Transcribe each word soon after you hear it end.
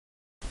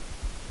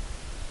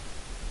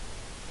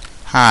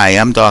Hi,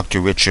 I'm Dr.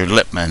 Richard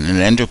Lipman, an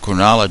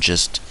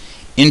endocrinologist,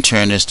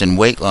 internist, and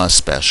weight loss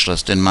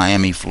specialist in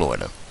Miami,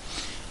 Florida.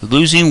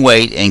 Losing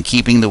weight and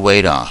keeping the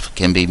weight off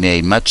can be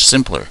made much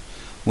simpler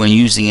when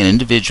using an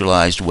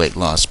individualized weight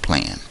loss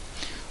plan.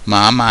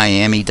 My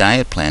Miami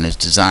diet plan is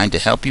designed to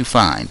help you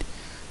find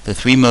the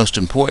 3 most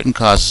important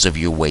causes of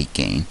your weight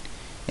gain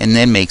and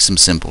then make some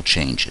simple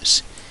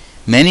changes.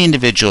 Many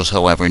individuals,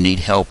 however, need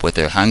help with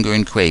their hunger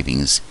and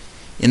cravings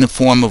in the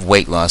form of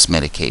weight loss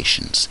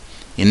medications.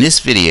 In this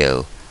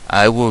video,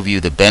 I will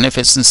review the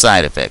benefits and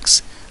side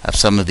effects of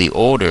some of the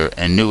older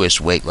and newest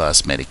weight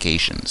loss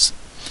medications.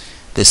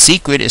 The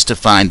secret is to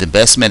find the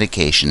best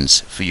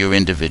medications for your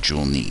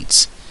individual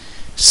needs.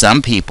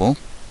 Some people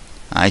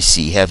I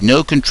see have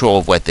no control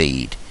of what they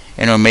eat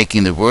and are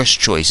making the worst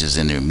choices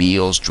in their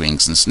meals,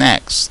 drinks, and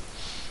snacks.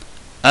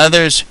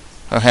 Others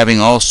are having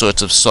all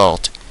sorts of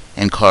salt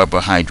and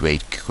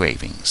carbohydrate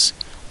cravings,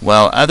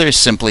 while others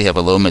simply have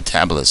a low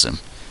metabolism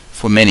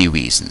for many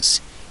reasons.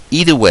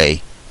 Either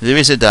way, there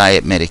is a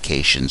diet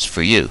medications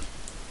for you.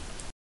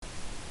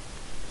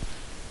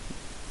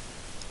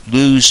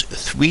 Lose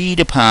 3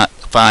 to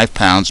 5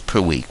 pounds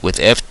per week with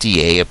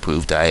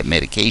FDA-approved diet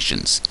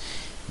medications.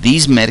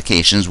 These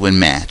medications, when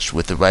matched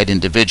with the right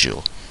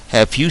individual,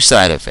 have few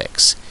side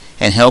effects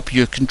and help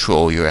you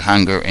control your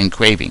hunger and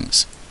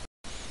cravings.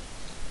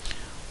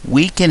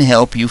 We can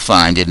help you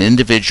find an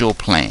individual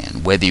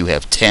plan, whether you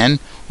have 10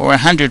 or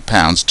 100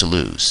 pounds to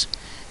lose.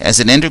 As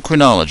an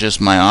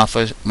endocrinologist, my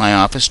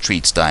office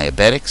treats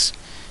diabetics,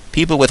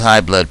 people with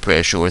high blood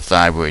pressure or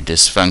thyroid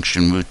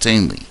dysfunction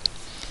routinely.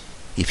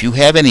 If you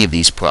have any of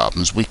these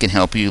problems, we can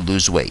help you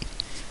lose weight,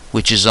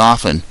 which is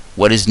often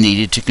what is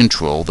needed to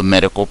control the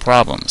medical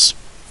problems.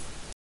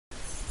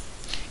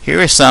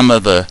 Here are some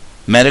of the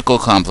medical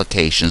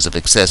complications of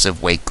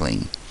excessive weight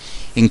gain,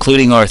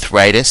 including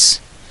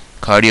arthritis,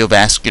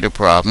 cardiovascular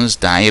problems,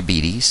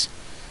 diabetes,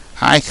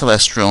 high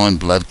cholesterol, and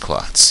blood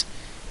clots.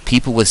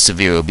 People with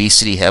severe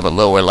obesity have a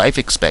lower life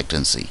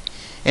expectancy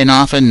and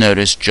often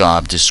notice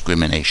job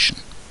discrimination.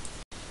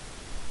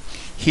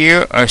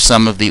 Here are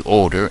some of the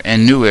older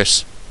and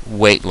newest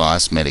weight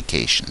loss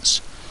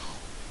medications.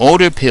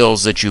 Older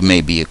pills that you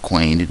may be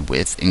acquainted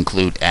with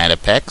include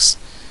Adipex,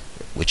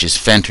 which is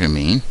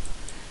phentermine,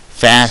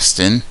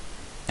 Fastin,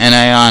 and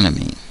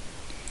ionomine.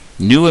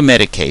 Newer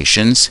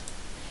medications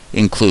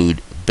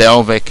include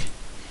Belviq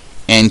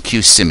and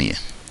Qsymia.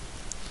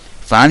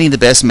 Finding the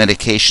best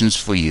medications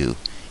for you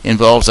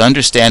involves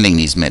understanding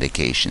these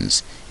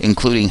medications,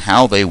 including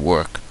how they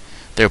work,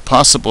 their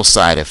possible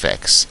side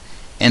effects,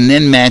 and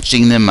then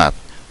matching them up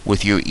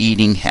with your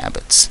eating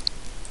habits.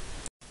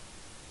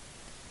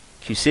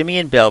 Qsymia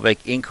and Belviq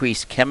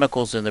increase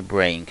chemicals in the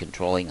brain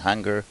controlling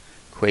hunger,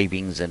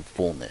 cravings, and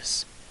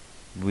fullness.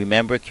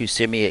 Remember,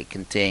 Qsymia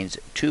contains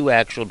 2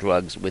 actual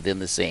drugs within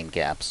the same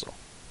capsule.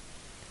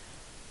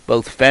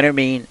 Both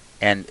phentermine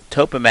and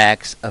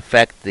Topamax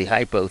affect the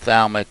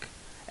hypothalamic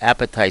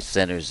appetite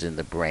centers in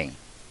the brain,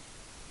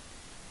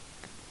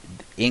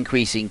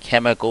 increasing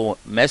chemical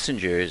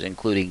messengers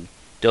including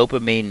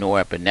dopamine,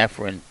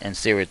 norepinephrine, and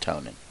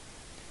serotonin.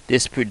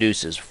 This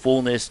produces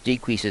fullness,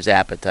 decreases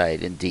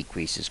appetite, and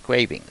decreases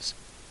cravings.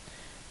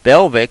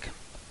 Belviq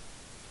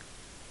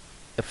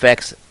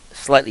affects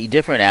slightly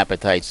different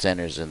appetite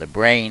centers in the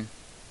brain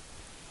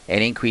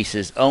and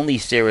increases only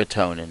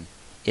serotonin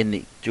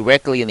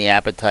directly in the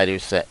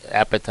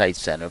appetite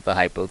center of the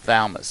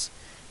hypothalamus.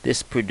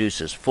 This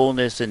produces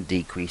fullness and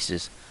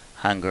decreases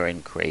hunger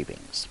and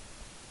cravings.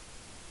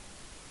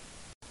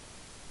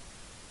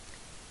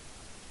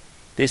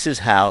 This is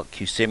how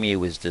Qsymia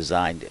was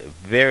designed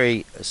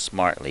very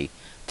smartly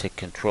to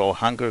control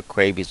hunger,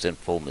 cravings, and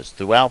fullness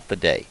throughout the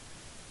day.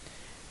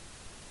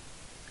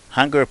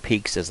 Hunger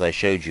peaks, as I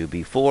showed you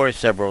before,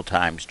 several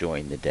times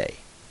during the day.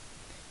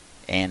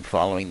 And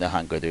following the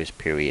hunger, there's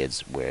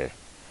periods where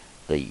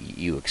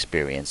you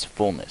experience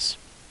fullness.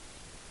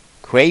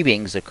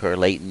 Cravings occur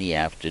late in the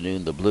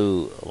afternoon, the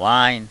blue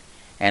line,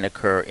 and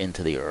occur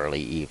into the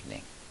early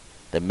evening.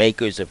 The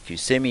makers of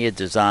Qsymia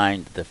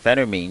designed the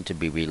phentermine to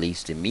be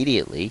released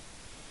immediately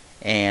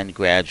and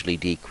gradually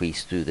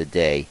decrease through the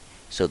day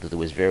so that there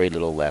was very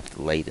little left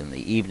late in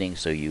the evening,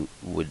 so you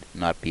would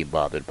not be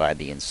bothered by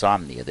the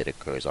insomnia that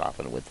occurs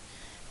often with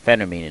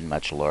phentermine in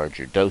much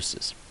larger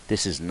doses.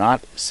 This is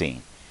not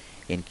seen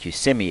in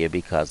Qsymia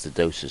because the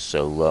dose is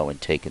so low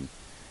and taken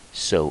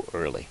so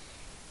early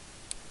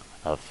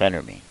of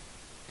phentermine.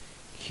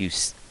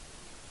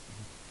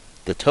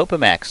 The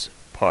Topamax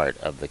part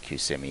of the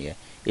Qsymia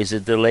is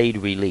a delayed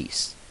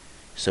release,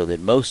 so that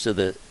most of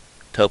the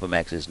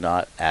Topamax is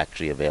not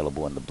actually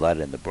available in the blood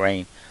and the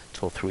brain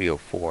till 3 or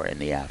 4 in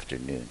the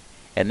afternoon,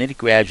 and then it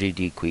gradually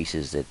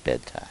decreases at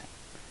bedtime.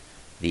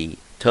 The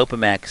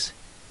Topamax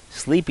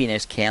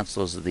sleepiness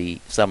cancels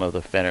some of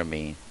the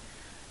phentermine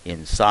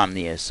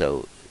insomnia,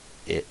 so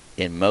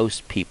in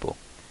most people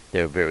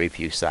there are very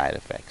few side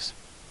effects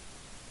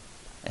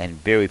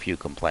and very few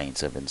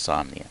complaints of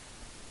insomnia.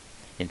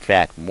 In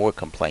fact, more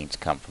complaints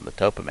come from the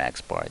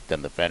Topamax part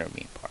than the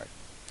phentermine part,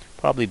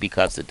 probably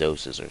because the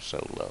doses are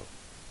so low.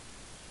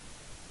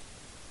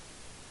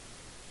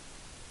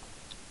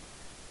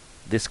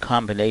 This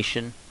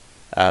combination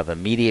of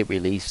immediate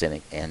release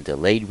and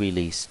delayed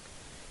release,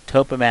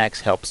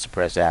 Topamax helps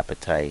suppress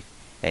appetite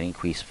and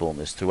increase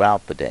fullness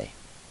throughout the day.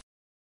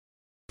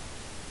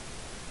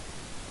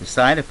 The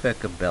side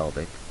effects of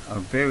Belviq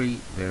are very,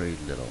 very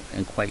little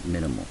and quite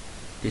minimal.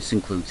 This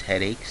includes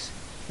headaches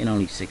in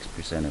only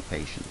 6% of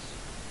patients,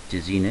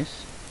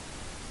 dizziness,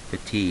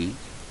 fatigue,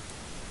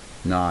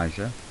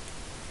 nausea,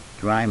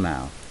 dry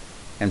mouth,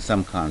 and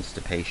some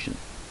constipation.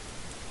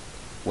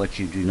 What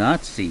you do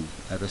not see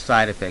are the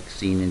side effects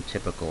seen in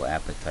typical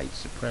appetite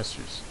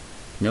suppressors.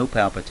 No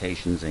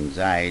palpitations,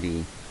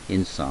 anxiety,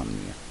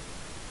 insomnia.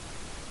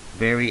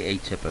 Very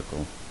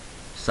atypical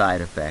side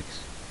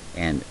effects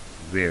and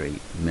very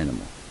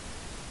minimal.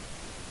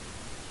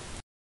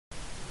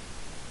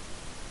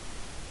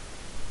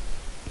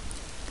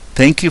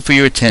 Thank you for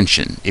your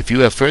attention. If you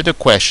have further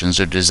questions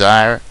or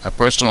desire a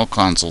personal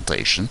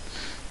consultation,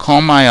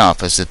 call my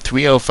office at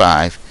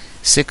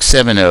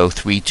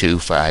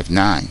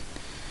 305-670-3259.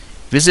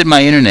 Visit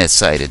my internet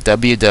site at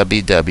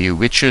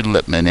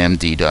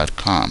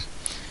www.richardlipmanmd.com.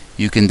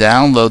 You can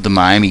download the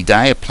Miami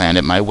Diet Plan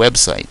at my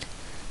website.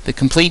 The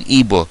complete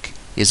ebook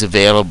is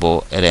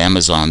available at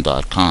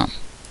amazon.com.